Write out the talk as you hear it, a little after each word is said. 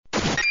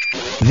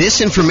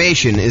This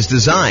information is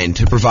designed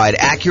to provide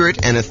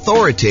accurate and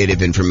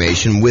authoritative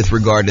information with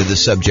regard to the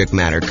subject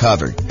matter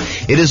covered.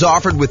 It is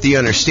offered with the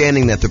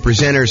understanding that the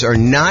presenters are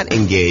not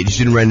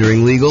engaged in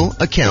rendering legal,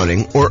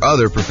 accounting, or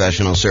other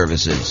professional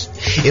services.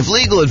 If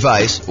legal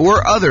advice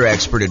or other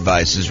expert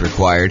advice is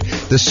required,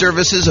 the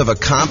services of a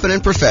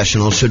competent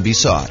professional should be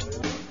sought.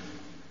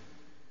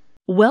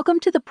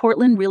 Welcome to the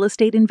Portland Real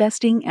Estate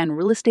Investing and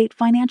Real Estate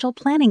Financial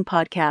Planning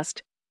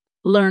Podcast.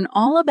 Learn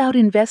all about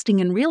investing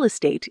in real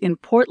estate in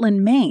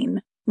Portland,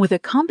 Maine, with a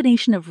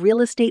combination of real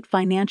estate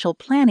financial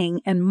planning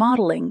and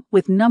modeling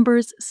with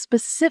numbers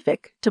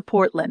specific to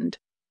Portland,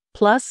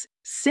 plus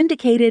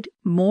syndicated,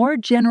 more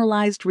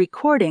generalized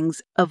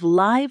recordings of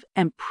live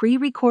and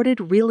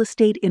pre-recorded real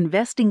estate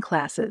investing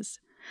classes,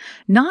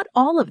 not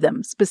all of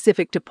them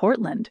specific to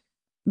Portland.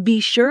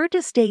 Be sure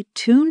to stay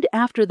tuned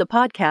after the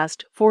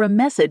podcast for a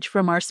message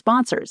from our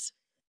sponsors.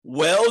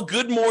 Well,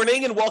 good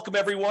morning and welcome,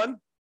 everyone.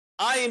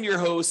 I am your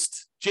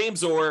host,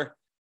 James Orr,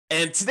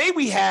 and today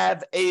we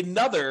have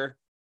another,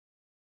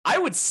 I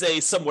would say,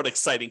 somewhat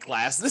exciting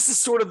class. This is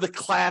sort of the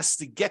class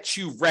to get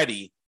you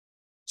ready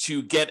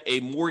to get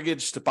a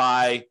mortgage to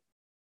buy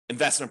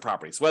investment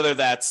properties, whether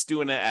that's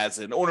doing it as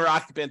an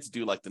owner-occupant to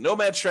do like the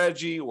nomad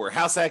strategy or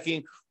house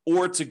hacking,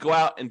 or to go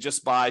out and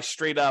just buy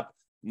straight up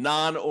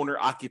non-owner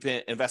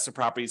occupant investment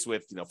properties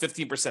with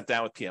 15%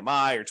 down with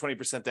PMI, or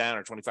 20% down,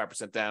 or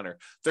 25% down, or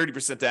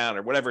 30% down,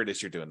 or whatever it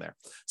is you're doing there.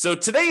 So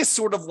today is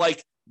sort of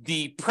like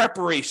the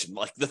preparation,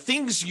 like the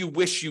things you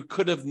wish you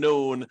could have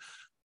known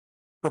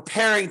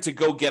preparing to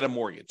go get a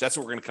mortgage. That's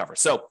what we're going to cover.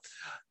 So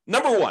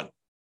number one,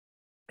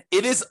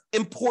 it is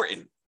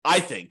important,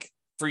 I think,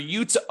 for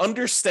you to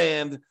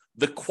understand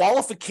the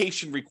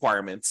qualification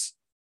requirements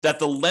that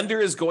the lender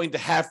is going to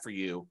have for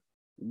you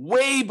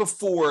way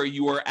before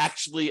you are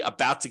actually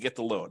about to get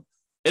the loan.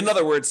 In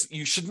other words,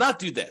 you should not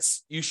do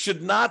this. You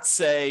should not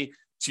say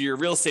to your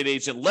real estate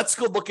agent, let's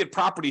go look at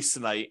properties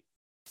tonight,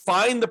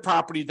 find the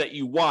property that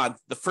you want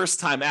the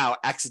first time out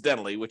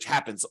accidentally, which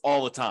happens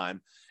all the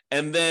time,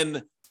 and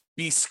then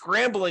be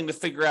scrambling to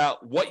figure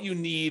out what you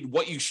need,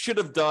 what you should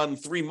have done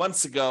 3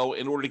 months ago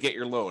in order to get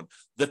your loan.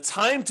 The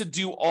time to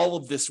do all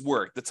of this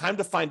work, the time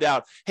to find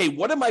out, hey,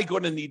 what am I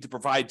going to need to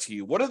provide to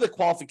you? What are the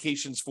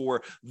qualifications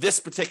for this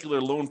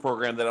particular loan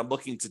program that I'm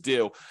looking to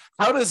do?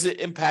 How does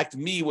it impact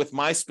me with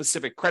my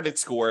specific credit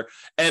score?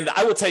 And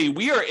I will tell you,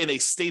 we are in a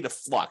state of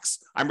flux.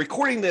 I'm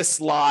recording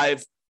this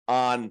live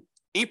on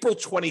April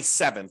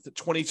 27th,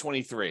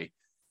 2023.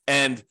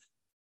 And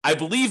I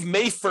believe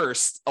May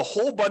 1st, a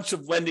whole bunch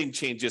of lending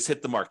changes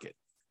hit the market.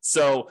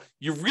 So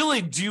you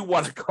really do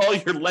want to call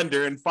your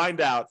lender and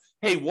find out,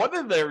 hey, what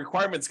are the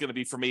requirements going to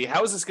be for me?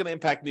 How is this going to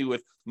impact me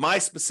with my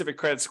specific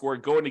credit score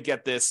going to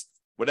get this,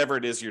 whatever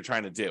it is you're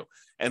trying to do?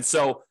 And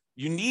so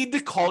you need to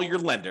call your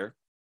lender.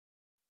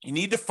 You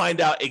need to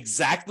find out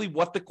exactly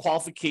what the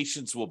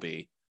qualifications will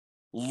be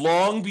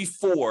long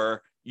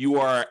before you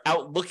are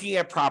out looking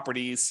at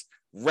properties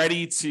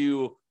ready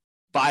to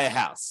buy a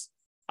house.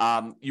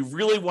 You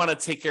really want to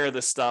take care of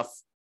this stuff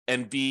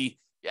and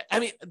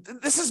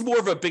this is more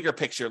of a bigger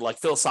picture, like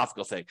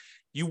philosophical thing.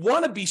 You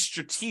want to be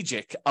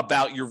strategic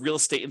about your real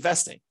estate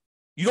investing.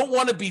 You don't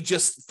want to be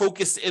just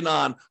focused in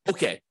on,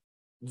 okay,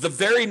 the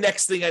very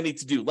next thing I need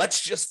to do, let's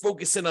just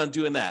focus in on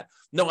doing that.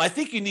 No, I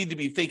think you need to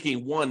be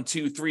thinking 1,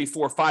 2, 3,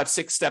 4, 5,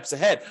 6 steps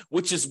ahead,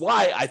 which is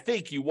why I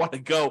think you want to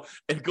go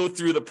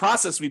through the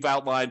process we've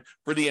outlined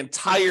for the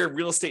entire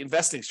real estate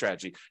investing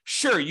strategy.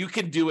 Sure, you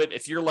can do it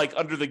if you're like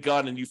under the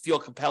gun and you feel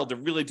compelled to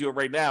really do it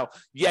right now.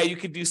 Yeah, you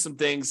can do some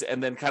things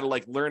and then kind of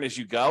like learn as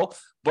you go.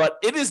 But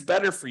it is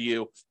better for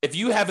you if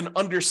you have an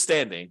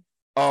understanding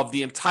of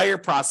the entire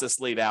process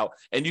laid out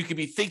and you can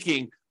be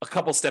thinking a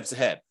couple steps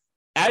ahead.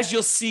 As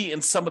you'll see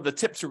in some of the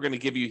tips we're going to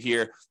give you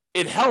here,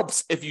 it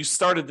helps if you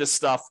started this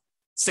stuff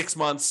 6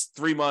 months,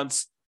 3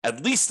 months,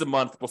 at least a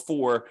month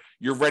before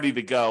you're ready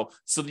to go,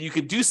 so that you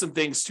can do some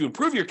things to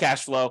improve your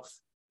cash flow,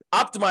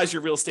 optimize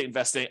your real estate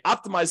investing,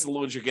 optimize the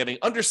loans you're getting,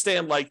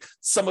 understand like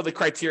some of the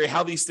criteria,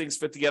 how these things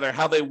fit together,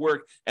 how they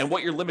work, and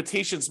what your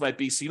limitations might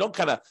be, so you don't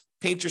kind of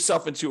paint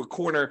yourself into a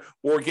corner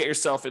or get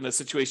yourself in a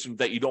situation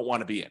that you don't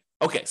want to be in.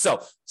 Okay,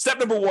 so step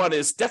number one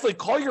is definitely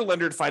call your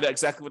lender to find out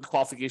exactly what the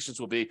qualifications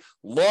will be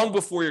long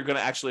before you're going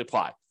to actually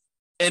apply.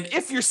 And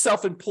if you're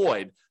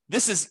self-employed,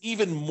 this is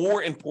even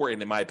more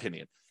important, in my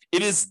opinion.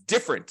 It is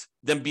different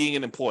than being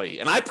an employee.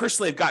 And I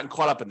personally have gotten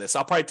caught up in this.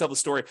 I'll probably tell the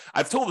story.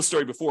 I've told the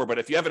story before, but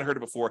if you haven't heard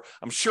it before,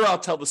 I'm sure I'll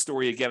tell the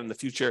story again in the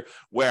future,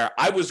 where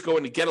I was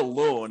going to get a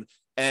loan.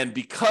 And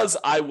because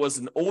I was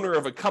an owner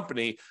of a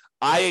company,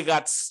 I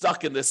got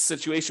stuck in this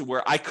situation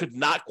where I could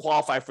not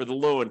qualify for the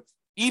loan,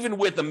 even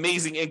with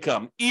amazing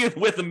income,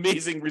 even with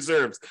amazing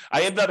reserves.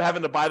 I ended up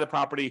having to buy the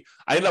property.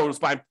 I ended up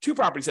buying 2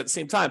 properties at the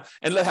same time.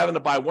 I ended up having to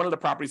buy one of the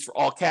properties for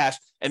all cash.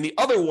 And the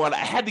other one, I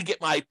had to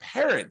get my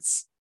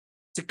parents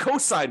to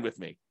co-sign with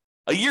me.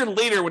 A year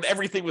later, when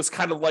everything was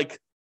kind of like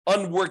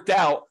unworked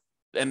out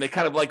and they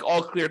kind of like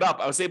all cleared up,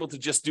 I was able to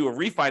just do a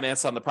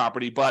refinance on the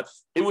property. But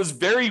it was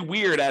very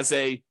weird as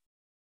a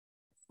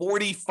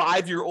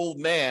 45-year-old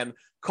man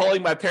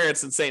calling my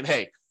parents and saying,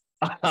 hey,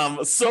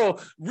 So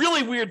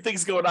really weird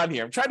things going on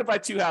here. I'm trying to buy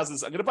 2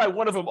 houses. I'm going to buy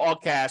one of them all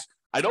cash.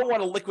 I don't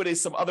want to liquidate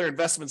some other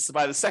investments to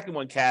buy the second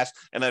one cash,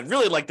 and I'd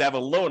really like to have a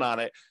loan on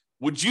it.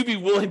 Would you be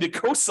willing to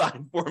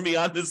co-sign for me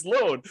on this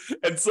loan?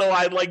 And so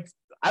I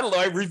don't know,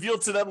 I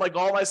revealed to them like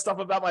all my stuff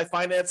about my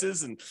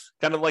finances and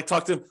kind of like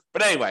talk to them.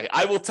 But anyway,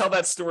 I will tell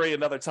that story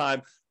another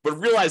time. But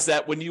realize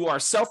that when you are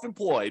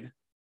self-employed,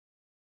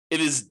 it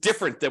is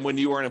different than when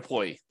you are an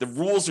employee. The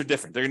rules are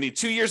different. They're going to need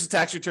 2 years of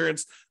tax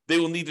returns. They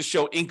will need to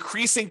show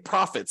increasing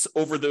profits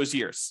over those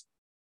years.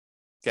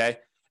 Okay.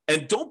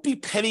 And don't be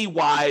penny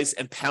wise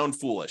and pound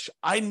foolish.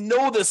 I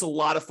know there's a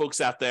lot of folks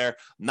out there,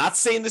 I'm not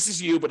saying this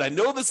is you, but I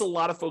know there's a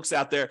lot of folks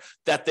out there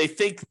that they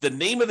think the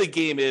name of the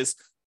game is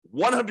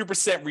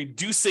 100%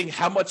 reducing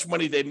how much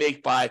money they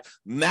make by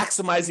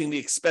maximizing the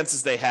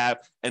expenses they have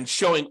and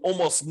showing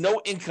almost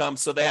no income,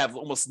 so they have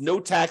almost no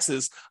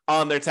taxes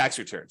on their tax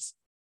returns.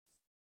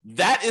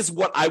 That is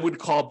what I would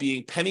call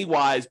being penny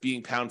wise,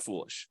 being pound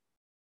foolish.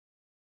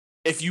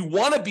 If you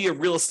want to be a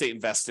real estate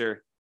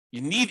investor, you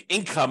need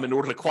income in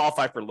order to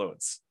qualify for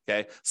loans,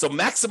 okay? So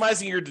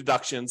maximizing your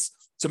deductions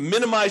to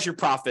minimize your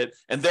profit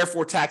and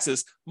therefore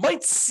taxes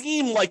might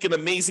seem like an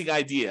amazing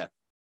idea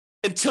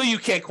until you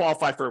can't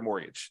qualify for a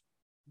mortgage.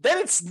 Then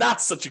it's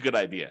not such a good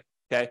idea,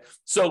 okay?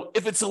 So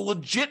if it's a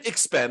legit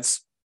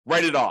expense,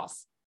 write it off.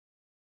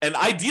 And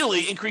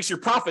ideally, increase your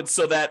profits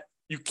so that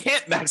you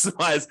can't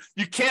maximize,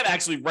 you can't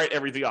actually write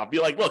everything off. Be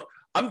like, look,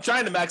 I'm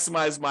trying to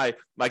maximize my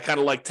kind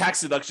of like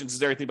tax deductions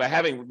and everything by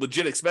having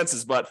legit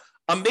expenses, but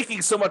I'm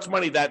making so much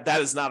money that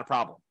that is not a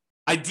problem.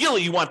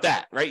 Ideally, you want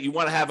that, right? You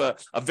want to have a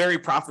very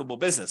profitable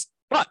business,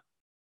 but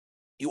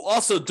you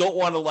also don't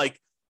want to like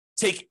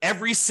take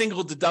every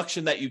single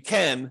deduction that you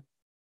can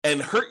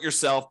and hurt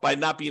yourself by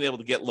not being able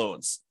to get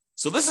loans.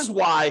 So this is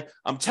why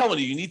I'm telling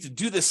you, you need to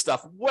do this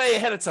stuff way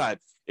ahead of time.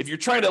 If you're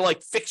trying to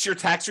like fix your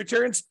tax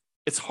returns,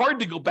 it's hard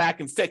to go back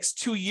and fix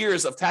 2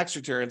 years of tax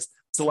returns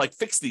to like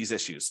fix these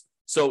issues.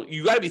 So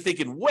you got to be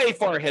thinking way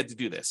far ahead to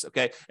do this,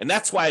 okay? And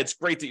that's why it's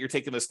great that you're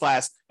taking this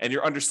class and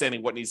you're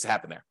understanding what needs to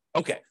happen there.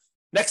 Okay,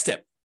 next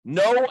tip,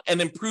 know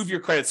and improve your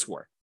credit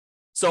score.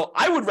 So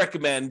I would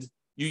recommend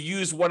you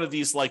use one of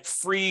these like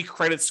free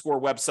credit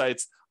score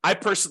websites. I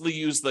personally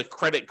use the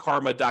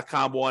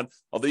creditkarma.com one,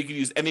 although you can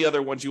use any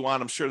other ones you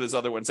want. I'm sure there's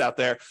other ones out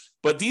there.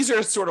 But these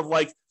are sort of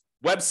like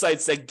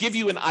websites that give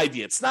you an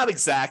idea. It's not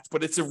exact,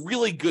 but it's a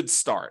really good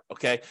start,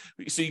 okay?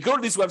 So you go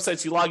to these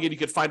websites, you log in, you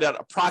can find out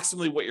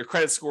approximately what your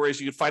credit score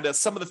is. You can find out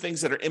some of the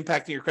things that are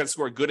impacting your credit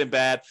score, good and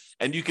bad,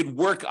 and you can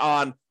work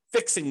on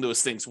fixing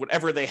those things,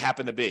 whatever they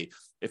happen to be.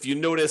 If you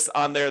notice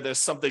on there's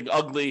something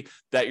ugly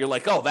that you're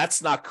like, oh,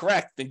 that's not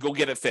correct, then go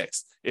get it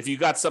fixed. If you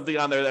got something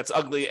on there that's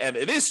ugly and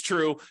it is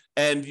true,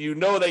 and you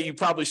know that you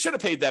probably should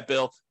have paid that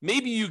bill,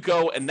 maybe you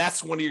go and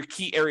that's one of your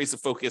key areas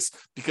of focus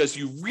because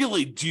you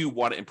really do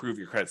want to improve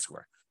your credit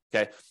score.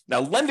 Okay.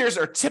 Now, lenders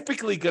are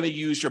typically going to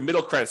use your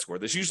middle credit score.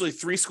 There's usually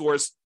 3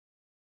 scores.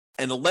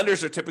 And the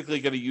lenders are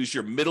typically going to use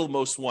your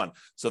middlemost one.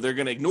 So they're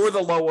going to ignore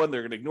the low one,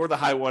 they're going to ignore the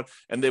high one,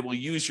 and they will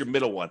use your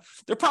middle one.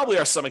 There probably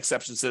are some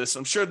exceptions to this.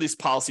 I'm sure these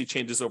policy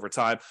changes over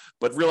time,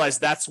 but realize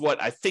that's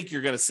what I think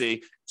you're going to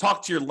see.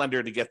 Talk to your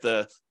lender to get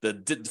the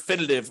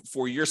definitive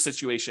for your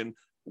situation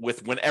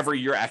with whenever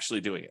you're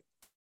actually doing it.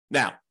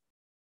 Now,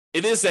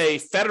 it is a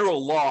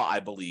federal law,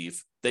 I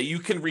believe, that you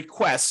can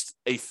request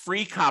a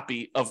free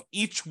copy of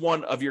each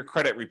one of your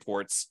credit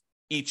reports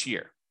each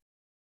year.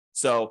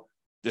 So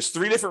there's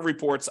 3 different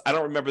reports. I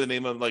don't remember the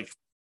name of them, like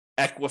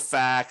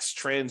Equifax,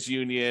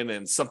 TransUnion,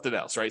 and something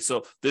else, right?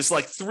 So there's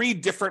like 3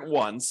 different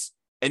ones,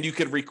 and you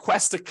can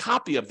request a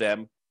copy of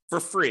them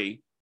for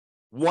free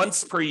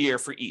once per year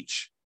for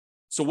each.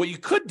 So what you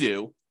could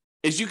do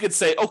is you could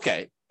say,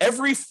 okay,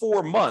 every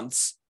 4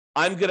 months,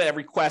 I'm going to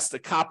request a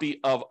copy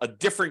of a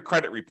different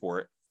credit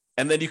report,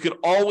 and then you could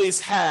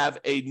always have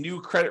a new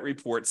credit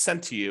report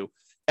sent to you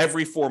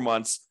every 4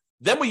 months.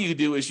 Then what you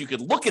do is you could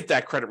look at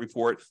that credit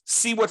report,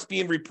 see what's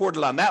being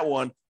reported on that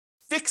one,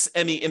 fix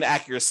any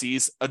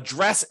inaccuracies,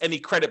 address any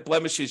credit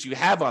blemishes you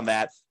have on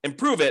that,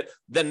 improve it.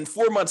 Then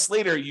 4 months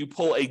later, you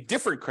pull a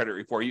different credit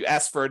report. You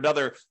ask for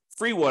another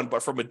free one,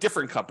 but from a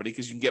different company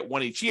because you can get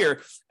one each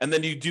year. And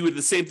then you do the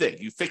same thing.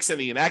 You fix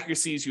any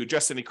inaccuracies, you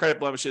address any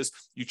credit blemishes,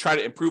 you try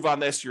to improve on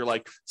this. You're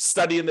like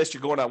studying this, you're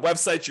going on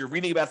websites, you're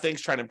reading about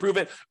things, trying to improve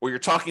it, or you're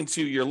talking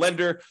to your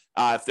lender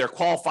if they're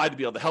qualified to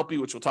be able to help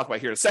you, which we'll talk about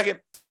here in a second.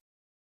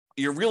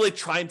 You're really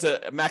trying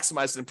to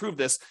maximize and improve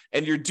this,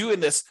 and you're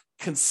doing this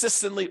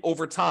consistently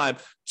over time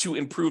to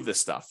improve this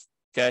stuff,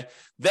 okay?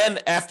 Then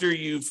after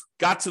you've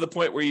got to the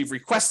point where you've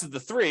requested the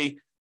 3,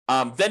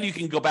 then you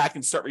can go back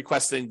and start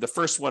requesting the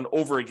first one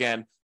over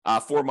again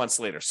 4 months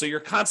later. So you're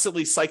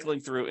constantly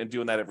cycling through and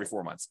doing that every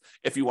 4 months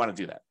if you want to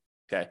do that,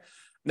 okay?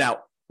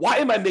 Now, why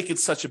am I making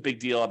such a big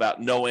deal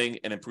about knowing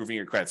and improving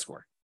your credit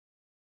score?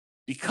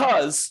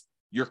 Because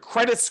your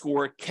credit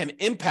score can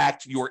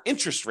impact your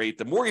interest rate,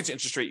 the mortgage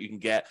interest rate you can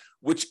get,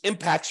 which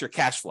impacts your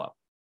cash flow.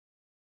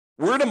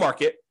 We're in a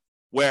market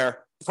where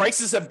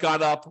prices have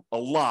gone up a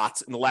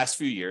lot in the last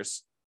few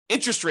years.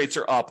 Interest rates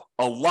are up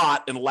a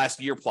lot in the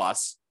last year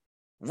plus.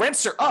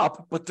 rents are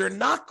up, but they're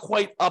not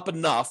quite up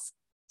enough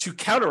to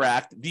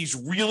counteract these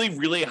really,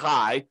 really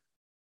high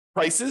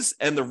prices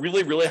and the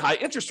really, really high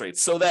interest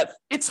rates, so that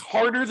it's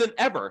harder than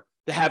ever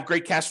to have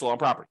great cash flow on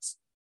properties.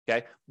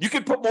 Okay. You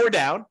can put more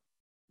down,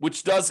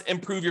 which does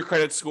improve your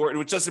credit score, and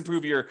which does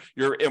improve your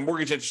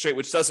mortgage interest rate,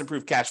 which does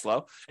improve cash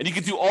flow. And you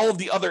can do all of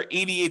the other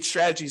 88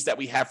 strategies that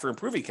we have for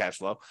improving cash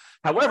flow.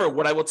 However,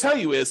 what I will tell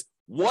you is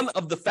one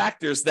of the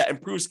factors that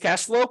improves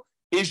cash flow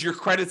is your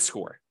credit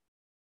score.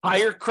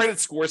 Higher credit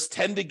scores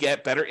tend to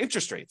get better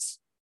interest rates.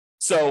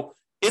 So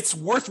it's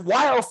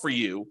worthwhile for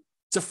you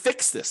to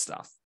fix this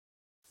stuff,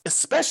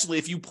 especially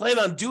if you plan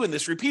on doing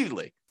this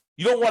repeatedly.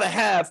 You don't want to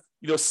have,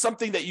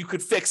 something that you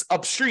could fix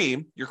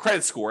upstream, your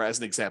credit score, as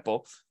an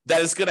example,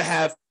 that is going to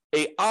have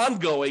an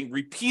ongoing,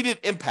 repeated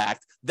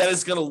impact that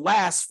is going to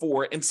last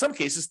for, in some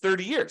cases,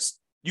 30 years.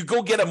 You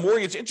go get a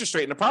mortgage interest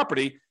rate in a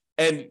property,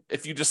 and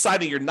if you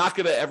decide that you're not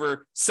going to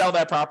ever sell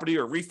that property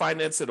or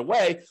refinance it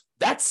away,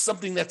 that's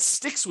something that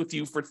sticks with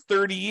you for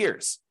 30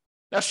 years.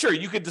 Now, sure,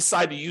 you could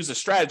decide to use a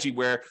strategy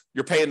where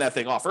you're paying that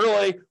thing off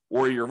early,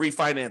 or you're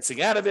refinancing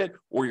out of it,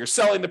 or you're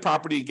selling the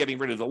property and getting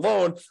rid of the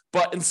loan.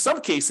 But in some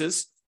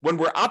cases, when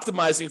we're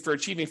optimizing for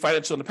achieving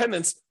financial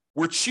independence,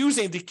 we're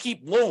choosing to keep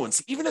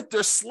loans, even if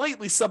they're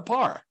slightly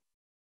subpar.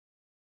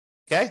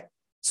 Okay?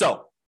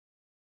 So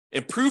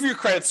improve your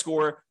credit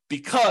score,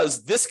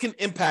 because this can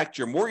impact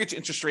your mortgage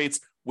interest rates,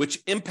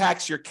 which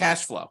impacts your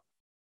cash flow.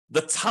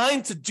 The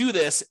time to do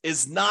this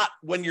is not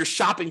when you're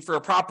shopping for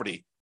a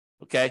property.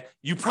 Okay,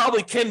 you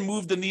probably can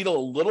move the needle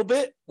a little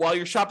bit while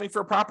you're shopping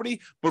for a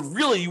property, but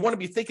really you want to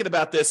be thinking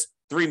about this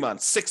 3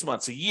 months, 6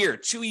 months, a year,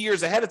 2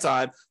 years ahead of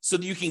time, so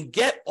that you can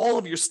get all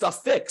of your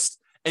stuff fixed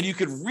and you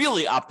can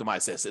really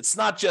optimize this. It's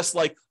not just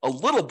like a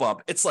little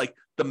bump, it's like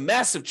the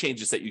massive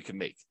changes that you can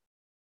make.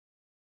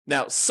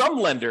 Now, some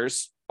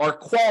lenders are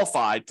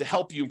qualified to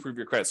help you improve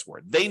your credit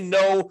score. They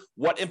know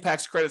what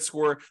impacts credit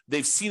score.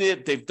 They've seen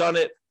it, they've done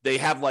it. They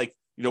have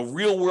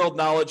real world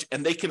knowledge,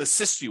 and they can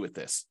assist you with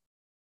this.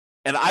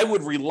 And I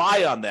would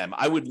rely on them.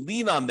 I would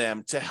lean on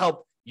them to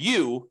help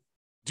you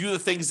do the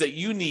things that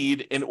you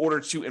need in order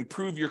to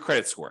improve your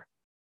credit score.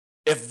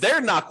 If they're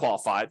not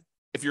qualified,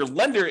 if your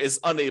lender is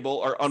unable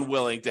or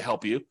unwilling to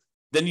help you,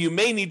 then you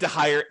may need to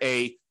hire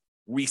a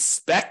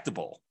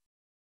respectable,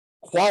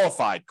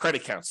 qualified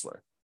credit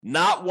counselor,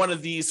 not one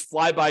of these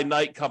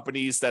fly-by-night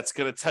companies that's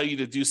going to tell you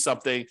to do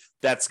something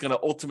that's going to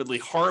ultimately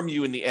harm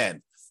you in the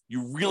end.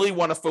 You really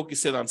want to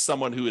focus in on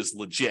someone who is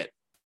legit.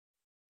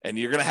 And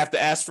you're going to have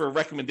to ask for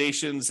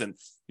recommendations and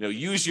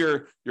use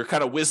your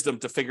kind of wisdom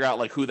to figure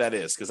out who that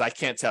is, because I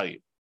can't tell you.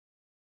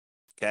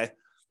 Okay.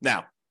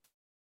 Now,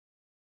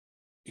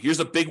 here's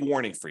a big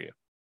warning for you.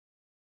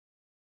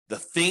 The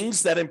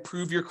things that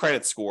improve your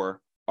credit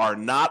score are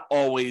not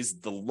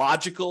always the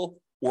logical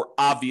or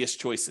obvious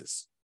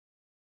choices.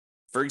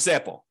 For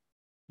example,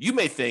 you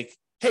may think,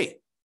 hey,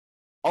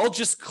 I'll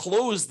just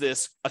close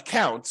this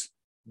account.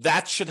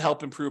 That should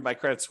help improve my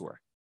credit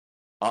score.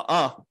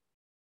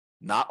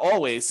 Not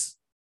always.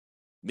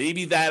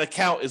 Maybe that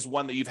account is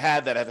one that you've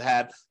had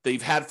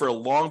for a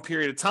long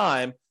period of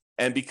time,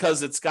 and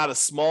because it's got a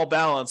small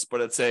balance, but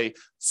it's a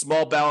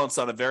small balance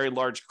on a very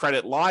large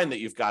credit line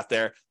that you've got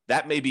there,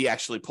 that may be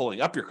actually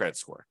pulling up your credit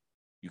score.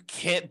 You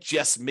can't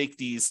just make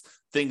these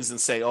things and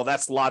say, oh,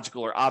 that's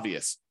logical or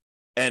obvious.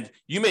 And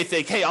you may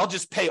think, hey, I'll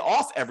just pay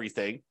off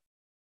everything.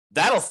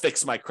 That'll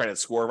fix my credit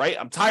score, right?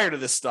 I'm tired of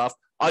this stuff.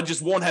 I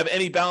just won't have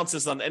any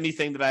balances on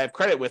anything that I have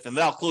credit with, and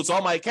then I'll close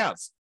all my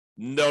accounts.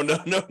 No.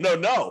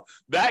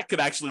 That could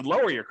actually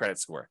lower your credit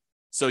score.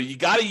 So you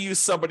got to use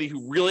somebody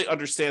who really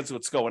understands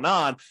what's going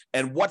on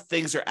and what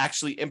things are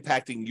actually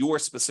impacting your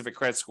specific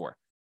credit score.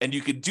 And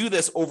you can do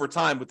this over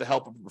time with the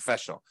help of a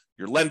professional,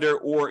 your lender,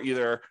 or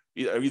either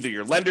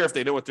your lender if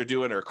they know what they're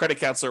doing, or a credit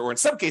counselor, or in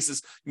some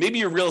cases, maybe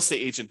your real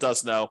estate agent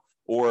does know,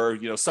 or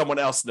someone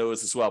else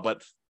knows as well.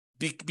 But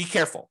be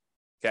careful.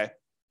 Okay.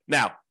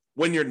 Now,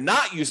 when you're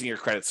not using your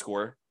credit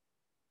score,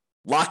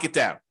 lock it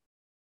down.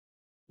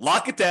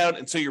 Lock it down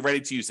until you're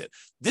ready to use it.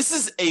 This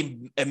is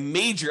a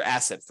major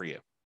asset for you.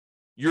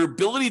 Your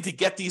ability to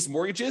get these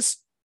mortgages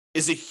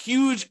is a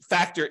huge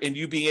factor in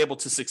you being able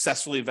to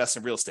successfully invest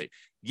in real estate.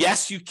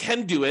 Yes, you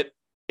can do it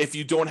if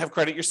you don't have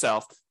credit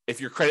yourself, if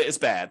your credit is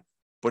bad,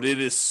 but it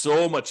is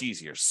so much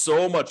easier,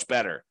 so much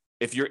better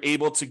if you're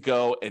able to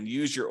go and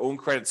use your own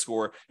credit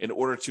score in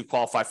order to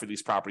qualify for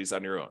these properties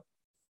on your own.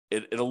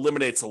 It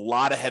eliminates a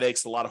lot of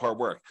headaches, a lot of hard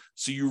work.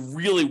 So you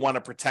really want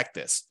to protect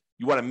this.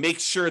 You want to make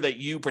sure that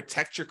you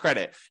protect your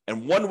credit.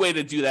 And one way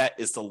to do that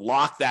is to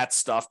lock that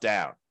stuff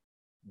down.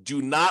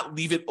 Do not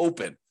leave it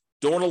open.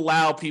 Don't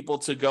allow people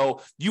to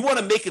go. You want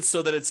to make it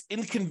so that it's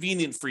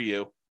inconvenient for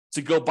you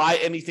to go buy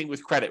anything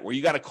with credit, where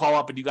you got to call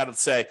up and you got to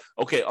say,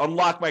 okay,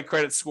 unlock my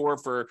credit score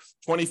for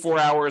 24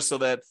 hours so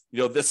that,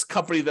 this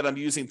company that I'm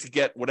using to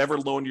get whatever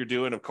loan you're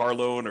doing, a car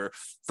loan or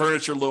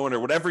furniture loan or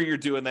whatever you're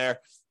doing there,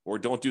 or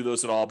don't do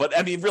those at all. But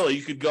I mean, really,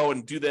 you could go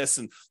and do this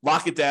and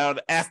lock it down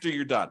after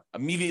you're done.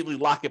 Immediately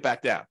lock it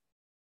back down.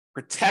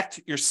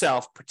 Protect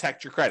yourself,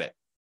 protect your credit,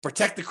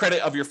 protect the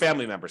credit of your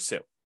family members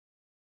too.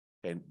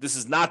 And this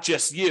is not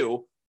just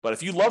you, But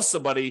if you love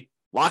somebody,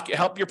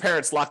 help your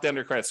parents lock down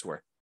their credit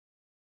score,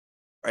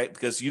 right?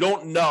 Because you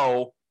don't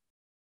know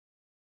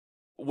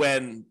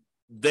when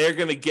they're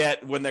going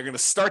to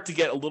start to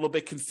get a little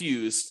bit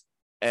confused,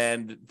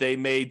 and they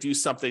may do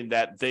something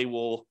that they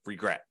will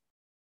regret.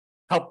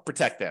 Help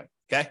protect them,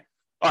 okay?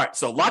 All right,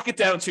 so lock it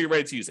down until you're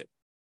ready to use it.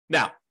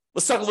 Now,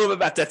 let's talk a little bit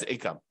about debt to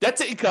income. Debt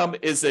to income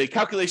is a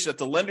calculation that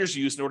the lenders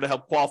use in order to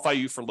help qualify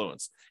you for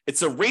loans.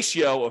 It's a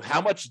ratio of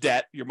how much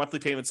debt, your monthly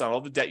payments on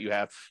all the debt you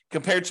have,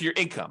 compared to your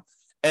income.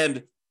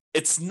 And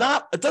it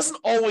doesn't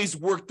always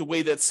work the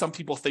way that some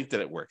people think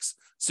that it works.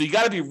 So you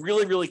got to be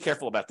really, really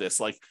careful about this.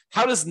 Like,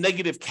 how does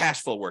negative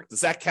cash flow work?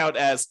 Does that count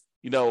as,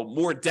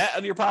 more debt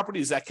on your property?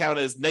 Does that count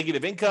as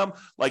negative income?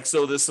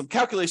 So there's some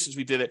calculations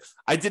we did it.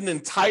 I did an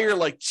entire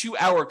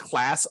 2-hour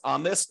class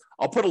on this.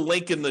 I'll put a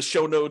link in the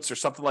show notes or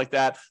something like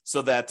that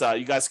so that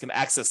you guys can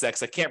access that,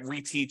 because I can't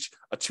reteach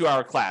a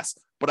 2-hour class.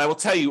 But I will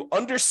tell you,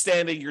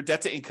 understanding your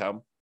debt to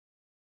income,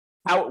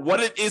 what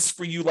it is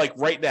for you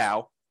right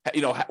now,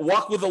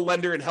 walk with a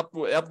lender and help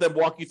them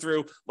walk you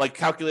through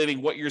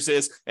calculating what yours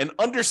is, and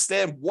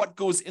understand what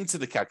goes into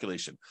the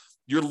calculation.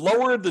 Your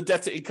lower the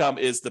debt to income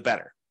is, the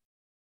better.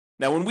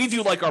 Now, when we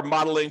do our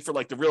modeling for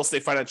the real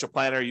estate financial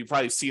planner, you've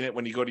probably seen it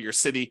when you go to your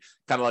city,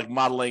 kind of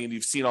modeling, and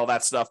you've seen all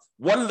that stuff.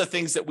 One of the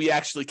things that we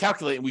actually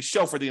calculate and we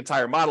show for the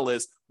entire model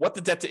is what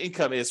the debt to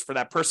income is for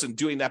that person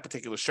doing that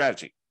particular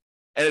strategy.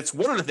 And it's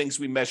one of the things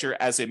we measure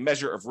as a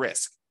measure of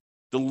risk.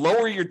 The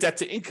lower your debt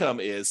to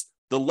income is,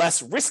 the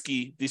less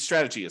risky the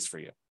strategy is for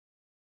you.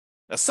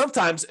 Now,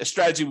 sometimes a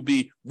strategy would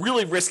be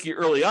really risky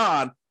early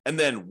on and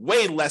then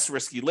way less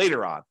risky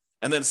later on.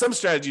 And then some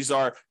strategies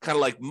are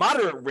kind of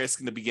moderate risk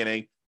in the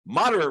beginning,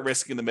 moderate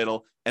risk in the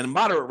middle, and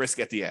moderate risk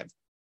at the end.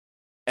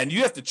 And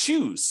you have to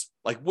choose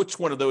which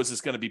one of those is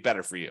going to be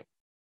better for you.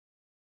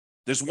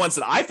 There's ones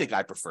that I think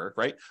I prefer,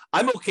 right?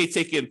 I'm okay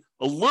taking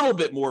a little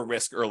bit more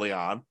risk early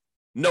on,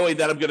 knowing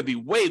that I'm going to be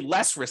way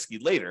less risky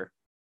later.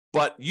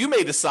 But you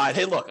may decide,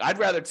 hey, look, I'd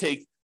rather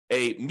take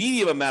a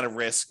medium amount of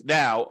risk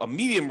now, a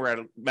medium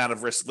amount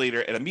of risk later,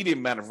 and a medium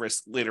amount of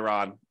risk later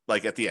on,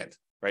 at the end,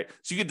 right?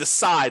 So you can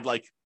decide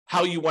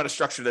how you want to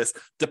structure this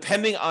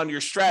depending on your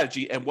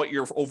strategy and what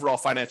your overall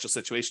financial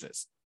situation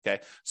is,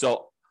 okay?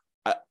 So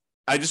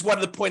I just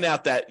wanted to point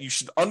out that you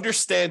should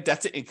understand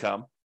debt to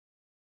income,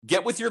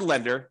 get with your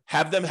lender,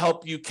 have them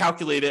help you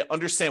calculate it,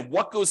 understand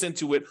what goes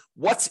into it,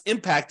 what's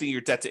impacting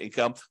your debt to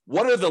income,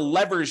 what are the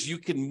levers you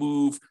can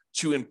move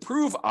to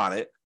improve on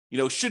it.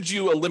 Should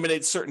you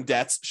eliminate certain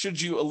debts? Should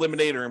you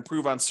eliminate or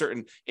improve on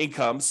certain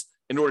incomes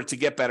in order to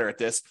get better at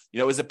this?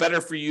 Is it better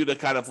for you to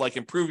kind of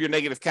improve your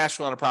negative cash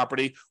flow on a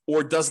property,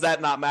 or does that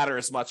not matter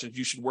as much and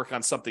you should work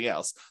on something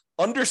else?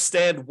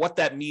 Understand what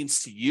that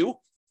means to you,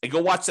 and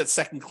go watch that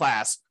second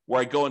class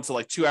where I go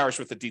into 2 hours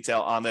worth of detail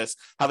on this,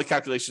 how the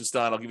calculation is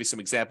done. I'll give you some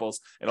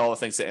examples and all the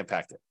things that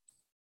impact it.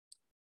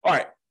 All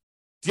right.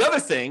 The other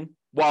thing,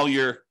 while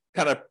you're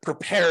kind of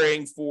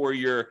preparing for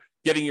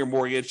getting your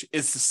mortgage,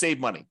 is to save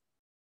money.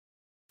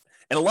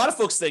 And a lot of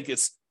folks think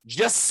it's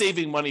just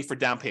saving money for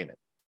down payment.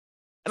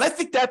 And I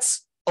think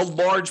that's a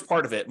large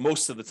part of it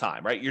most of the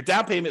time, right? Your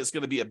down payment is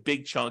going to be a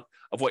big chunk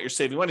of what you're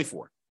saving money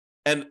for.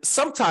 And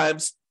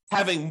sometimes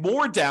having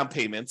more down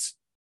payments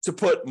to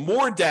put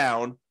more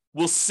down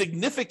will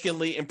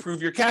significantly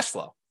improve your cash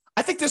flow.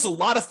 I think there's a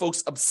lot of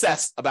folks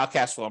obsessed about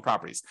cash flow on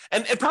properties,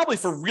 and probably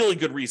for really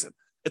good reason.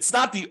 It's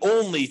not the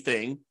only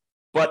thing,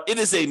 but it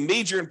is a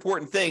major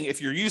important thing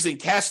if you're using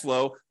cash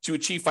flow to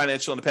achieve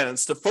financial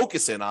independence, to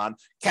focus in on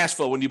cash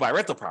flow when you buy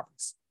rental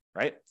properties,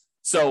 right?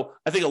 So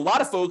I think a lot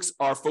of folks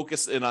are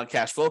focused in on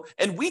cash flow,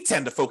 and we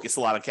tend to focus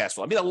a lot on cash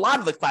flow. I mean, a lot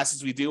of the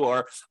classes we do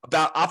are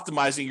about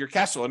optimizing your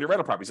cash flow on your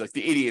rental properties, like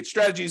the 88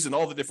 strategies and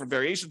all the different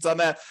variations on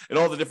that and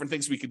all the different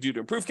things we could do to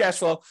improve cash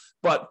flow.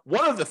 But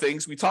one of the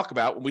things we talk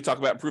about when we talk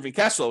about improving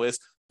cash flow is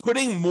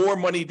putting more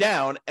money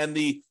down and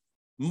the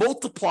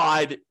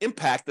multiplied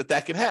impact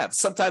that can have.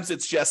 Sometimes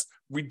it's just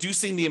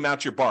reducing the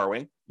amount you're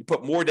borrowing. You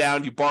put more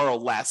down, you borrow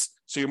less,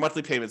 so your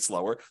monthly payment's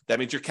lower. That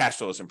means your cash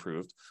flow is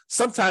improved.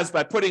 Sometimes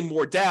by putting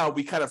more down,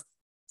 we kind of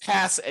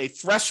pass a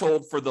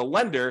threshold for the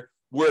lender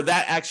where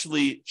that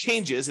actually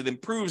changes. It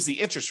improves the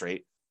interest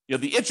rate.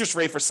 The interest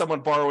rate for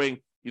someone borrowing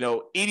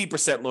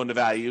 80% loan to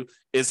value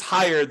is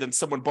higher than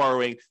someone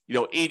borrowing, a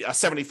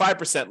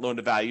 75% loan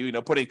to value,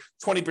 putting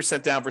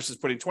 20% down versus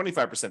putting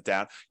 25%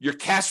 down. Your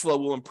cash flow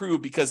will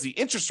improve because the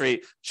interest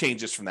rate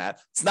changes from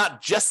that. It's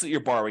not just that you're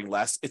borrowing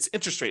less, it's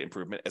interest rate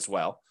improvement as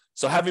well.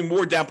 So having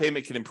more down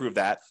payment can improve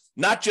that.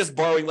 Not just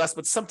borrowing less,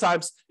 but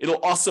sometimes it'll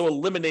also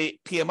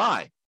eliminate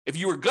PMI. If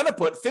you were going to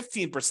put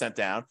 15%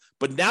 down,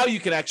 but now you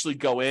can actually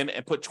go in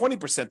and put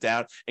 20%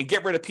 down and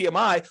get rid of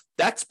PMI,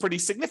 that's pretty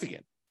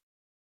significant.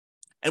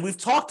 And we've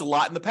talked a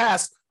lot in the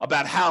past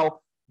about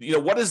how,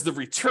 what is the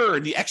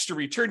return, the extra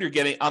return you're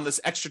getting on this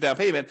extra down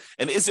payment,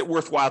 and is it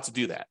worthwhile to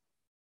do that?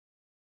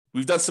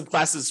 We've done some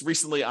classes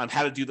recently on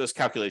how to do those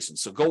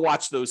calculations, so go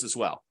watch those as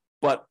well.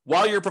 But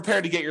while you're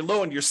prepared to get your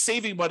loan, you're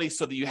saving money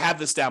so that you have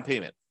this down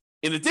payment.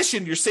 In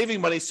addition, you're saving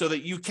money so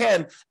that you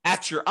can,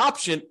 at your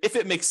option, if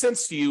it makes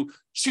sense to you,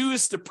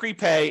 choose to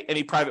prepay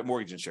any private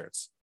mortgage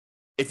insurance.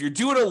 if you're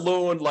doing a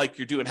loan like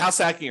you're doing house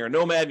hacking or a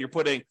nomad, and you're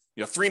putting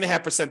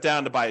 3.5%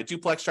 down to buy a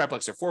duplex,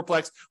 triplex, or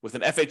fourplex with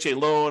an FHA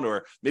loan,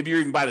 or maybe you're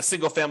even buying a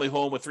single family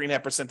home with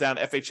 3.5% down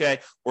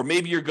FHA, or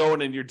maybe you're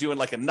going and you're doing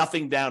like a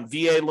nothing down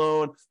VA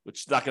loan,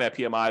 which is not going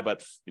to have PMI,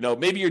 but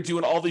maybe you're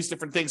doing all these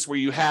different things where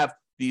you have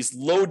these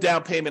low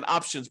down payment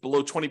options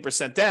below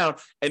 20% down,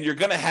 and you're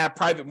going to have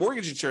private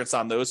mortgage insurance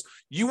on those.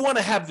 You want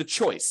to have the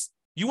choice.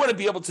 You want to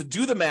be able to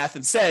do the math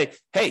and say,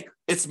 hey,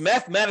 it's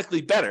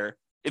mathematically better.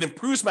 It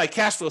improves my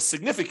cash flow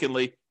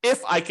significantly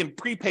if I can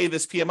prepay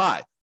this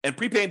PMI. And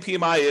prepaying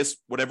PMI is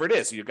whatever it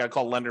is. You've got to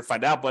call a lender to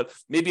find out, but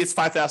maybe it's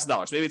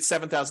 $5,000, maybe it's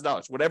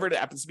 $7,000, whatever it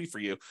happens to be for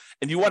you.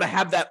 And you want to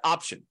have that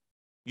option.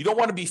 You don't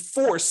want to be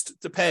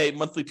forced to pay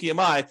monthly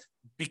PMI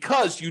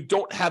because you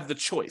don't have the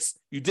choice.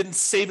 You didn't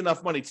save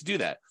enough money to do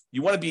that.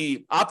 You want to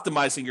be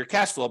optimizing your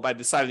cash flow by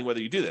deciding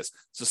whether you do this.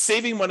 So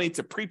saving money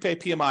to prepay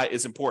PMI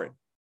is important.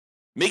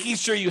 Making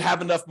sure you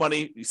have enough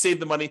money, you save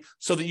the money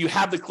so that you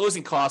have the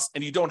closing costs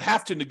and you don't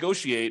have to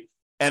negotiate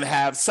and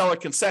have seller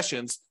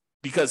concessions,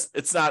 because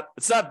it's not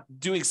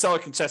doing seller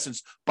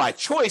concessions by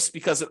choice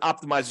because it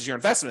optimizes your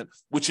investment,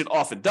 which it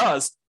often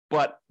does,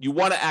 but you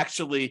want to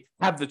actually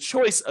have the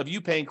choice of you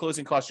paying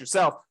closing costs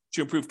yourself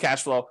to improve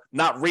cash flow,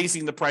 not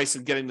raising the price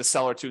and getting the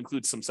seller to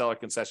include some seller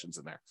concessions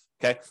in there.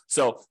 Okay,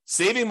 so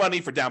saving money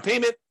for down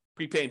payment,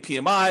 prepaying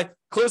PMI,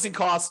 closing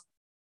costs,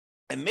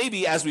 and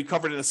maybe, as we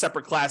covered in a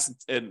separate class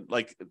and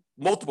like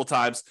multiple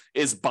times,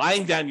 is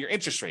buying down your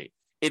interest rate.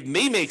 It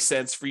may make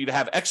sense for you to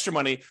have extra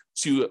money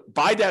to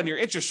buy down your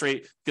interest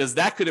rate because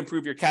that could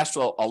improve your cash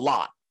flow a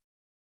lot.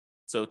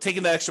 So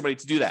taking that extra money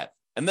to do that.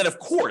 And then, of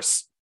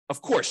course,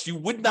 you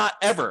would not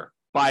ever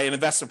buy an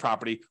investment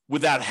property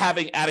without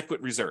having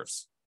adequate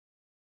reserves.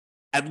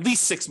 At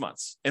least 6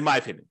 months, in my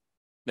opinion.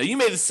 Now, you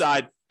may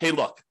decide, hey,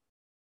 look,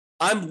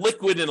 I'm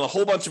liquid in a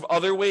whole bunch of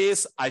other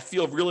ways. I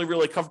feel really,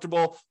 really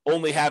comfortable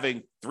only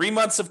having 3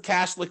 months of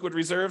cash liquid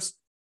reserves.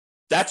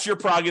 That's your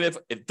prerogative.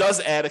 It does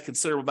add a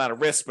considerable amount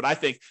of risk, but I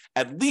think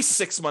at least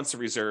 6 months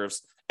of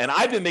reserves. And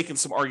I've been making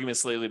some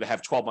arguments lately to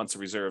have 12 months of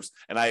reserves.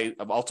 And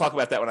I'll talk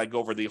about that when I go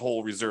over the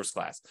whole reserves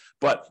class.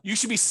 But you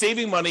should be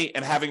saving money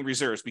and having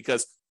reserves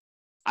because,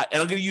 and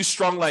I'm going to use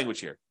strong language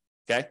here,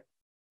 okay?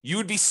 You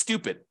would be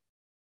stupid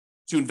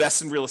to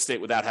invest in real estate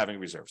without having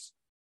reserves,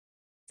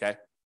 okay?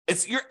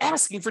 You're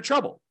asking for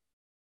trouble.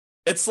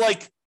 It's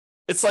like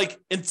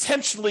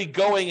intentionally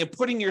going and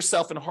putting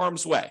yourself in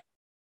harm's way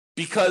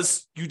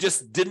because you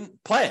just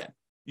didn't plan.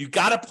 You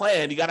got to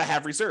plan. You got to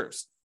have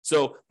reserves.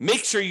 So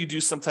make sure you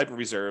do some type of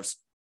reserves.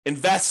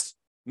 Invest.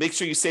 Make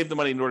sure you save the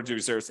money in order to do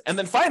reserves. And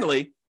then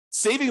finally,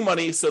 saving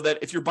money so that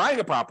if you're buying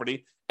a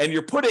property and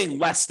you're putting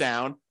less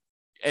down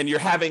and you're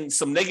having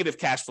some negative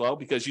cash flow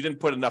because you didn't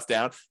put enough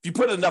down. If you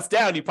put enough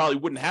down, you probably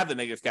wouldn't have the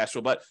negative cash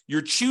flow, but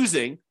you're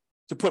choosing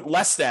to put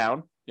less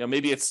down.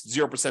 Maybe it's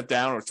 0%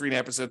 down or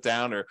 3.5%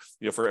 down, or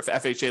for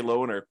FHA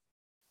loan, or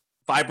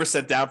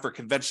 5% down for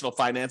conventional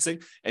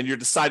financing, and you're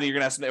deciding you're going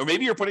to have some, or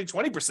maybe you're putting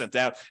 20%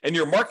 down, and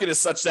your market is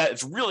such that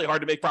it's really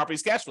hard to make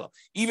properties cash flow,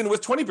 even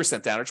with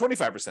 20% down or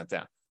 25%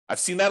 down. I've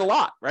seen that a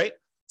lot, right?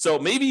 So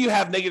maybe you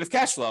have negative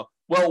cash flow.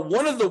 Well,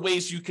 one of the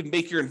ways you can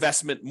make your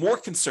investment more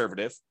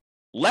conservative,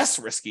 less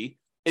risky,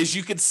 is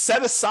you can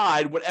set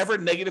aside whatever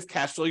negative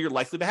cash flow you're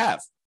likely to have,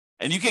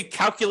 and you can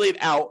calculate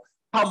out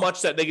how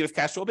much that negative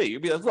cash flow will be.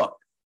 You'll be like, look,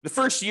 the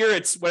first year,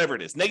 it's whatever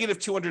it is, negative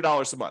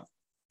 $200 a month.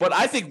 But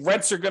I think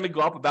rents are going to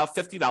go up about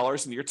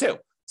 $50 in year two.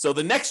 So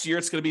the next year,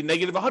 it's going to be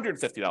negative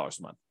 $150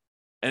 a month.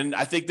 And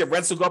I think that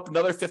rents will go up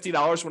another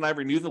 $50 when I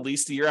renew the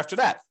lease the year after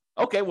that.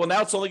 Okay, well,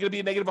 now it's only going to be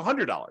a negative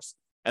 $100.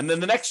 And then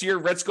the next year,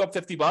 rents go up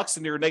 $50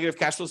 and your negative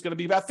cash flow is going to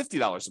be about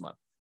 $50 a month.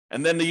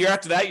 And then the year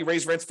after that, you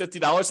raise rents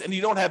 $50 and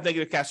you don't have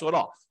negative cash flow at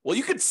all. Well,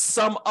 you could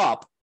sum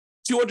up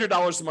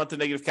 $200 a month in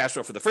negative cash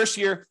flow for the first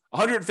year,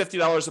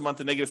 $150 a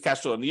month in negative cash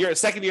flow in the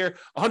second year,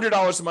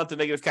 $100 a month in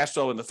negative cash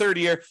flow in the third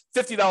year,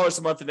 $50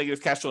 a month in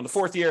negative cash flow in the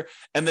fourth year,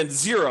 and then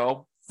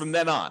zero from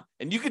then on.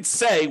 And you could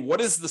say, what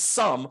is the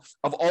sum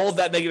of all of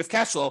that negative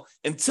cash flow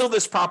until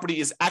this property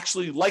is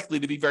actually likely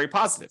to be very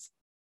positive?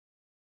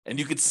 And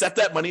you could set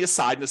that money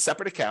aside in a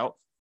separate account,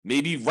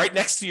 maybe right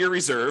next to your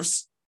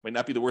reserves, might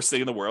not be the worst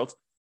thing in the world,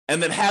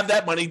 and then have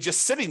that money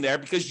just sitting there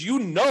because you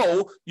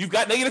know you've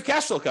got negative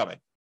cash flow coming.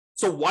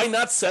 So why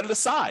not set it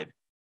aside?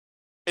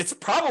 It's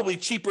probably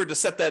cheaper to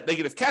set that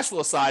negative cash flow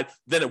aside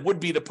than it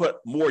would be to put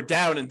more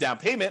down in down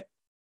payment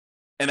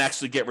and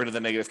actually get rid of the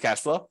negative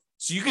cash flow.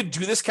 So you could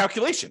do this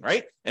calculation,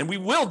 right? And we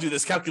will do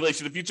this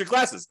calculation in future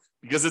classes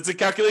because it's a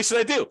calculation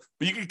I do.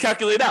 But you can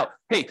calculate out,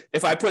 hey,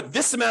 if I put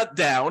this amount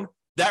down,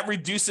 that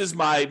reduces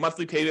my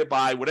monthly payment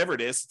by whatever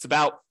it is. It's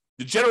about,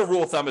 the general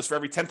rule of thumb is for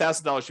every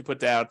 $10,000 you put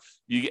down,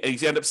 you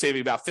end up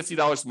saving about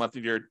 $50 a month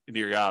in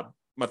your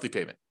monthly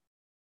payment.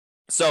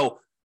 So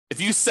if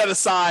you set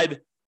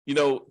aside,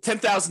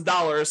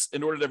 $10,000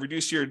 in order to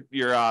reduce your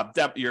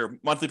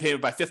monthly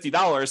payment by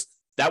 $50,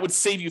 that would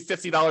save you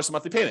 $50 a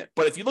monthly payment.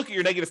 But if you look at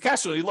your negative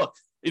cash flow,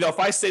 if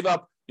I save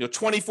up,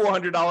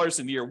 $2,400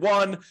 in year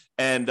one,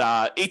 and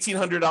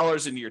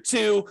 $1,800 in year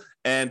two,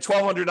 and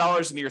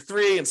 $1,200 in year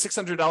three, and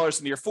 $600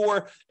 in year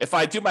four. If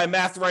I do my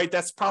math right,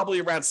 that's probably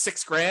around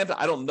 $6,000.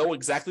 I don't know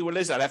exactly what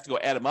it is. I'd have to go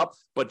add them up,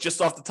 but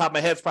just off the top of my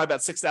head, it's probably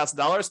about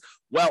 $6,000.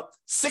 Well,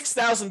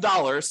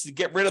 $6,000 to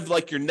get rid of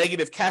like your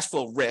negative cash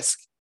flow risk,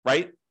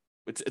 right?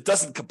 It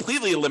doesn't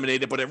completely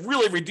eliminate it, but it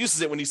really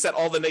reduces it when you set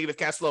all the negative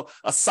cash flow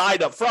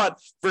aside up front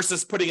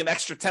versus putting an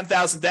extra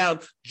 $10,000 down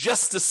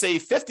just to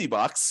save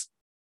 $50.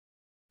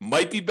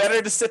 Might be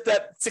better to set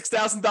that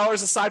 $6,000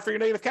 aside for your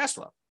negative cash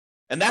flow.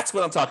 And that's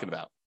what I'm talking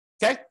about.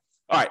 Okay.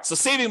 All right. So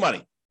saving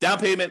money, down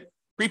payment,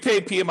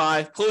 prepaid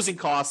PMI, closing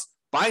costs,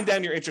 buying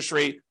down your interest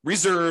rate,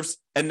 reserves,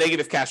 and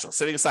negative cash flow,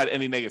 setting aside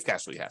any negative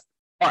cash flow you have.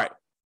 All right.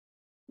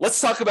 Let's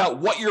talk about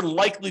what you're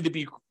likely to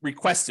be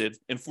requested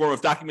in form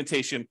of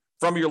documentation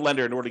from your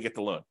lender in order to get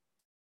the loan.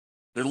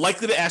 They're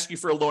likely to ask you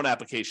for a loan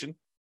application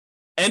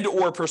and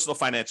or a personal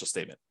financial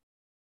statement.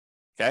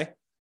 Okay.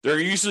 They're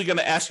usually going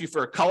to ask you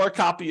for a color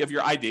copy of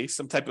your ID,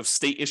 some type of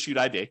state-issued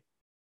ID,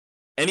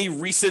 any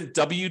recent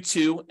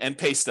W-2 and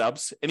pay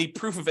stubs, any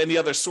proof of any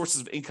other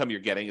sources of income you're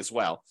getting as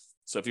well.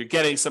 So if you're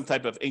getting some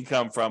type of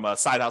income from a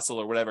side hustle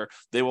or whatever,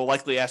 they will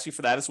likely ask you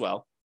for that as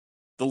well.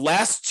 The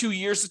last 2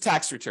 years of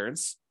tax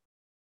returns.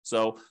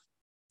 So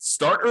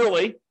start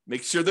early,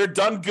 make sure they're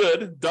done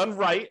good, done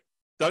right,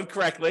 done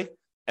correctly,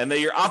 and that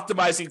you're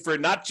optimizing for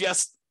not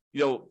just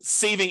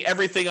saving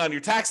everything on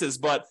your taxes,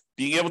 but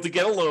being able to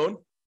get a loan.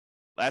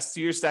 Last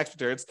 2 years tax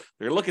returns,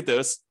 they're going to look at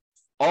those.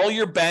 All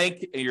your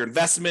bank and your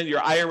investment,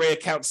 your IRA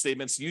account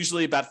statements,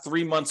 usually about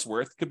 3 months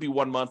worth. Could be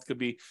 1 month, could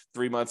be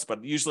 3 months,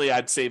 but usually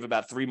I'd save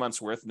about 3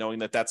 months worth knowing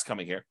that that's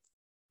coming here.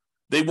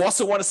 They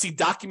also want to see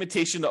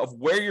documentation of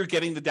where you're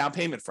getting the down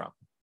payment from.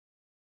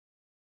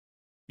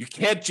 You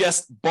can't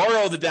just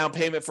borrow the down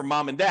payment from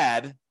mom and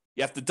dad.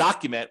 You have to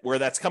document where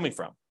that's coming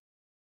from.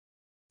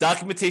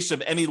 Documentation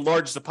of any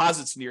large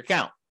deposits in your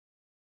account.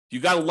 If you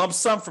got a lump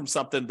sum from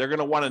something, they're going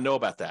to want to know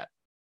about that.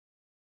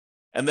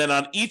 And then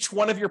on each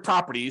one of your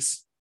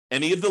properties,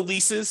 any of the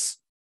leases,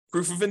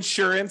 proof of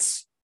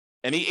insurance,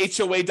 any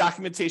HOA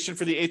documentation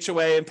for the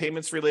HOA and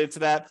payments related to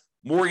that,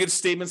 mortgage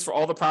statements for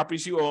all the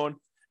properties you own.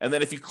 And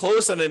then if you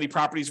closed on any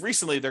properties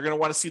recently, they're going to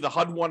want to see the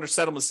HUD-1 or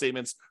settlement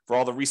statements for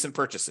all the recent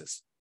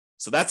purchases.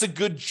 So that's a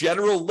good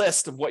general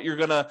list of what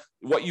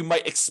you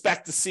might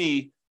expect to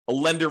see a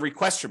lender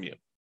request from you.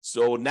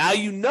 So now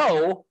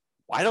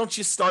why don't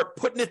you start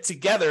putting it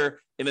together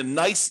in a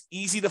nice,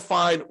 easy to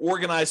find,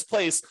 organized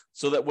place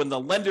so that when the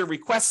lender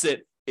requests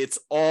it, it's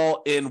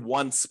all in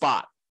one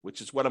spot, which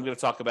is what I'm going to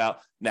talk about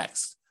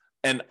next.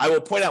 And I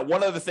will point out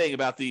one other thing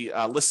about the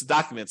list of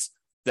documents,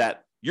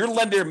 that your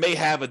lender may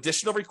have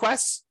additional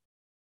requests.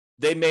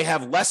 They may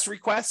have less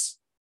requests.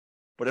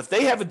 But if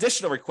they have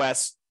additional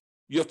requests,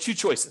 you have two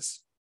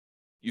choices.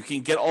 You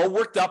can get all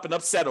worked up and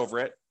upset over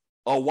it.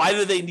 Oh, why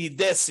do they need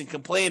this, and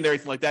complain and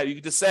everything like that? You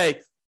can just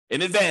say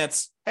in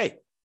advance, hey,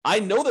 I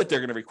know that they're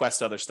going to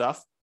request other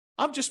stuff.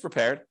 I'm just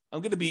prepared.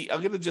 I'm going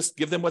to just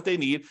give them what they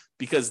need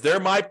because they're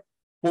my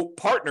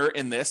partner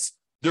in this.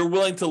 They're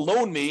willing to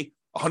loan me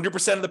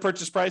 100% of the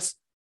purchase price,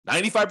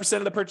 95%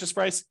 of the purchase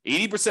price,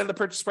 80% of the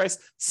purchase price,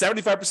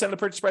 75% of the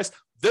purchase price.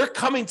 They're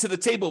coming to the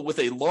table with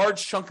a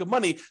large chunk of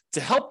money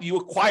to help you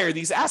acquire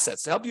these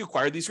assets, to help you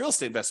acquire these real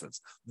estate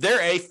investments.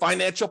 They're a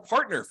financial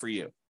partner for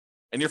you.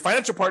 And your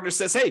financial partner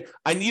says, hey,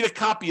 I need a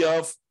copy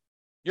of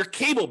your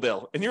cable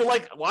bill. And you're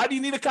like, why do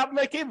you need a copy of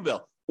my cable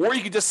bill? Or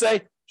you could just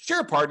say,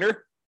 sure,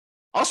 partner,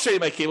 I'll show you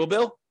my cable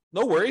bill.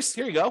 No worries.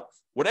 Here you go.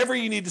 Whatever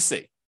you need to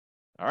see.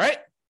 All right.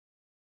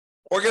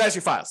 Organize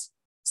your files.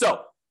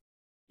 So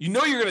you're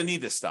going to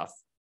need this stuff.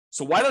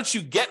 So why don't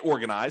you get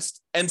organized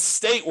and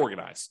stay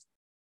organized?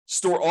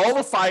 Store all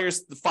the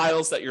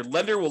files that your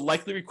lender will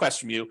likely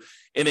request from you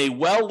in a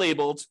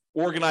well-labeled,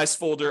 organized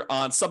folder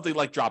on something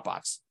like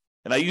Dropbox.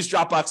 And I use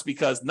Dropbox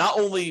because not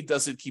only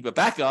does it keep a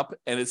backup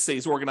and it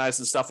stays organized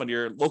and stuff on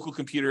your local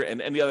computer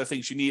and any other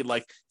things you need,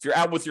 like if you're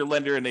out with your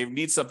lender and they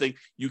need something,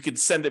 you can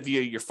send it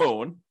via your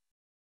phone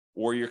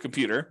or your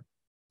computer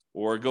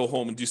or go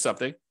home and do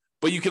something.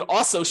 But you can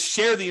also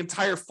share the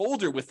entire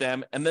folder with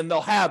them, and then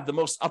they'll have the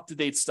most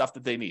up-to-date stuff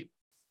that they need.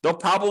 They'll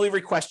probably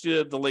request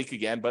you the link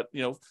again, but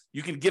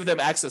you can give them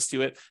access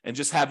to it and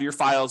just have your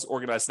files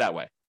organized that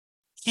way.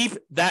 Keep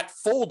that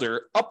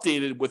folder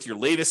updated with your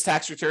latest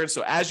tax return.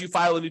 So as you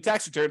file a new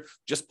tax return,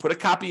 just put a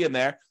copy in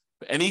there.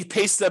 Any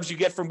pay stubs you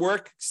get from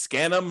work,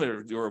 scan them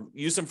or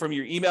use them from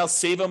your email,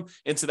 save them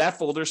into that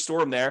folder,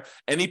 store them there.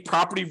 Any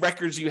property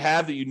records you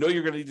have that you're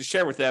going to need to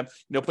share with them,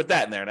 put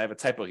that in there. And I have a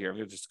typo here. I'm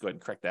going to just go ahead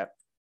and correct that.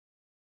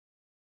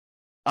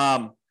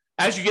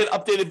 As you get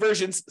updated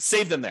versions,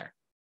 save them there.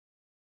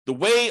 That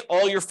way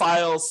all your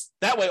files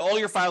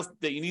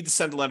that you need to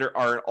send to lender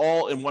are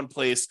all in one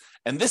place.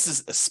 And this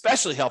is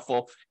especially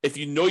helpful if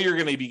you're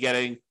going to be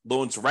getting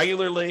loans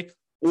regularly,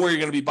 or you're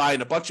going to be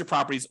buying a bunch of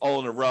properties all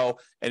in a row,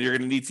 and you're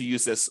going to need to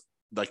use this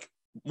like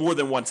more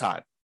than one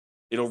time.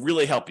 It'll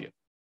really help you.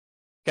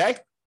 Okay?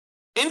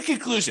 In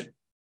conclusion,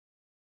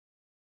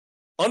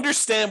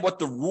 understand what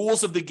the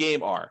rules of the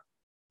game are.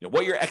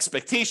 what your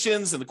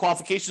expectations and the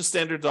qualification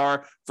standards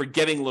are for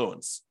getting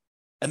loans.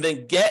 And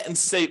then get and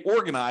stay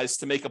organized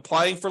to make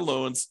applying for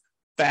loans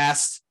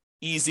fast,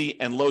 easy,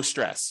 and low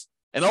stress.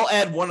 And I'll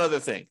add one other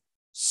thing.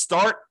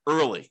 Start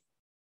early.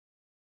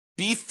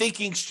 Be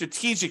thinking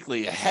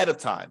strategically ahead of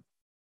time.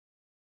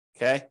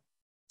 Okay?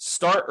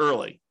 Start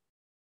early.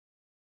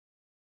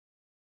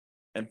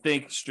 And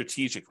think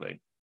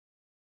strategically.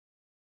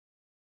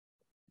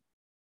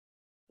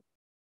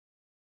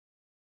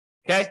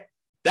 Okay?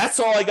 That's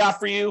all I got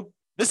for you.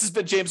 This has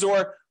been James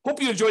Orr.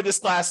 Hope you enjoyed this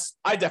class.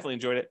 I definitely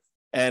enjoyed it.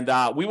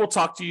 And we will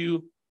talk to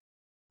you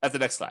at the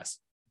next class.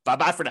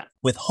 Bye-bye for now.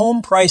 With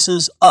home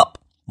prices up,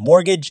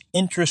 mortgage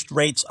interest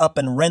rates up,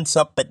 and rents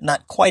up, but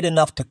not quite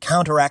enough to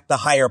counteract the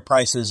higher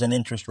prices and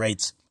interest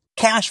rates,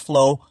 cash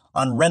flow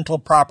on rental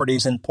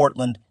properties in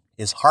Portland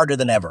is harder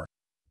than ever.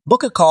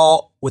 Book a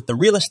call with the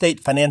Real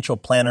Estate Financial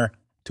Planner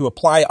to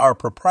apply our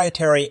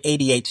proprietary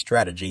 88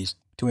 strategies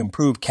to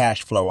improve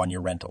cash flow on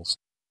your rentals.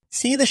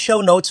 See the show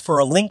notes for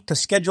a link to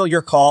schedule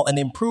your call and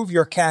improve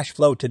your cash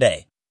flow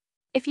today.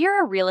 If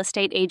you're a real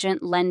estate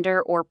agent,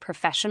 lender, or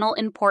professional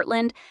in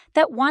Portland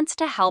that wants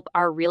to help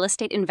our real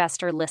estate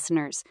investor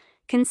listeners,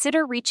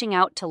 consider reaching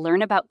out to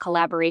learn about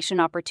collaboration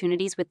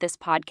opportunities with this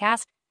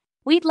podcast.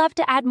 We'd love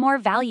to add more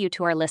value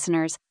to our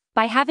listeners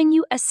by having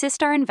you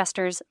assist our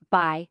investors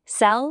buy,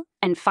 sell,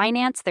 and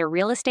finance their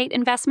real estate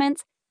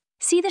investments.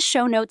 See the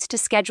show notes to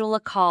schedule a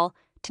call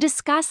to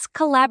discuss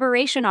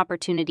collaboration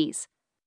opportunities.